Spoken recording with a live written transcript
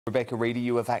Rebecca Reid, are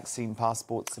you a vaccine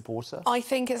passport supporter? I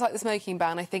think it's like the smoking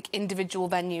ban. I think individual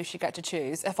venues should get to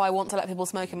choose. If I want to let people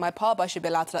smoke in my pub, I should be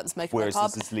allowed to let them smoke in my pub.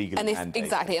 Whereas this is legally mandated.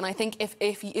 Exactly, and I think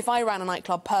if I ran a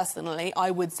nightclub personally,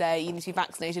 I would say you need to be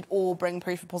vaccinated or bring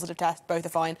proof of positive test. Both are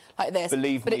fine, like this.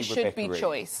 But it should be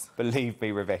choice. Believe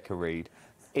me, Rebecca Reid.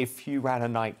 If you ran a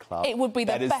nightclub... It would be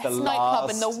the best nightclub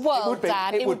in the world,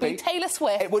 Dan. It would be Taylor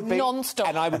Swift non-stop.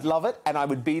 And I would love it, and I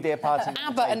would be there partying.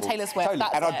 ABBA and Taylor Swift, totally.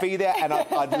 And I'd be there, and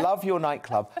I'd love your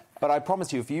nightclub. But I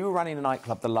promise you, if you were running a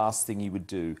nightclub, the last thing you would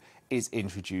do is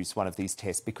introduce one of these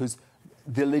tests, because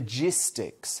the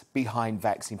logistics behind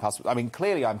vaccine passports... I mean,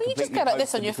 clearly I'm completely... You just go like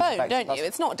this on your phone, don't you?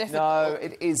 It's not difficult. No,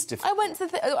 it is difficult. I went to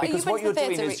the... Because what you're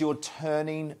doing is you're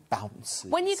turning bouncers.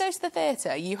 When you go to the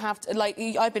theatre, you have to... Like,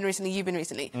 I've been recently, you've been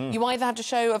recently. You either have to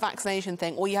show a vaccination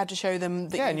thing or you have to show them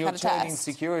that you've had a test. Yeah, and you're turning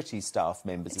security staff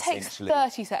members, essentially... It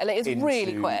takes 30 seconds. It's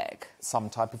really quick.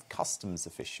 Some type of customs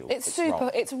official. It's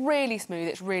super... It's really smooth.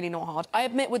 It's really not hard. I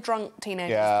admit with drunk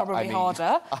teenagers it's probably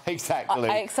harder. Exactly.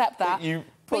 I accept that.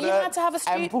 But you had to have a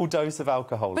ample dose of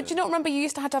alcohol. But you don't remember you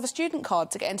used to have a student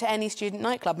card to get into any student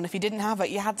nightclub, and if you didn't have it,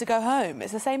 you had to go home.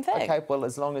 It's the same thing. OK, well,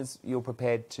 as long as you're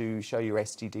prepared to show your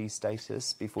STD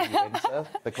status before you enter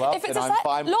the club, then I'm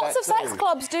fine with that. Lots of sex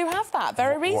clubs do have that,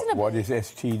 very reasonably. What is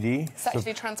STD?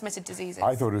 Sexually transmitted diseases.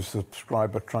 I thought it was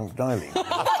subscriber trunk dialing.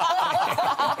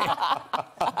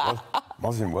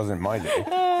 wasn't my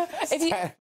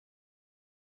day.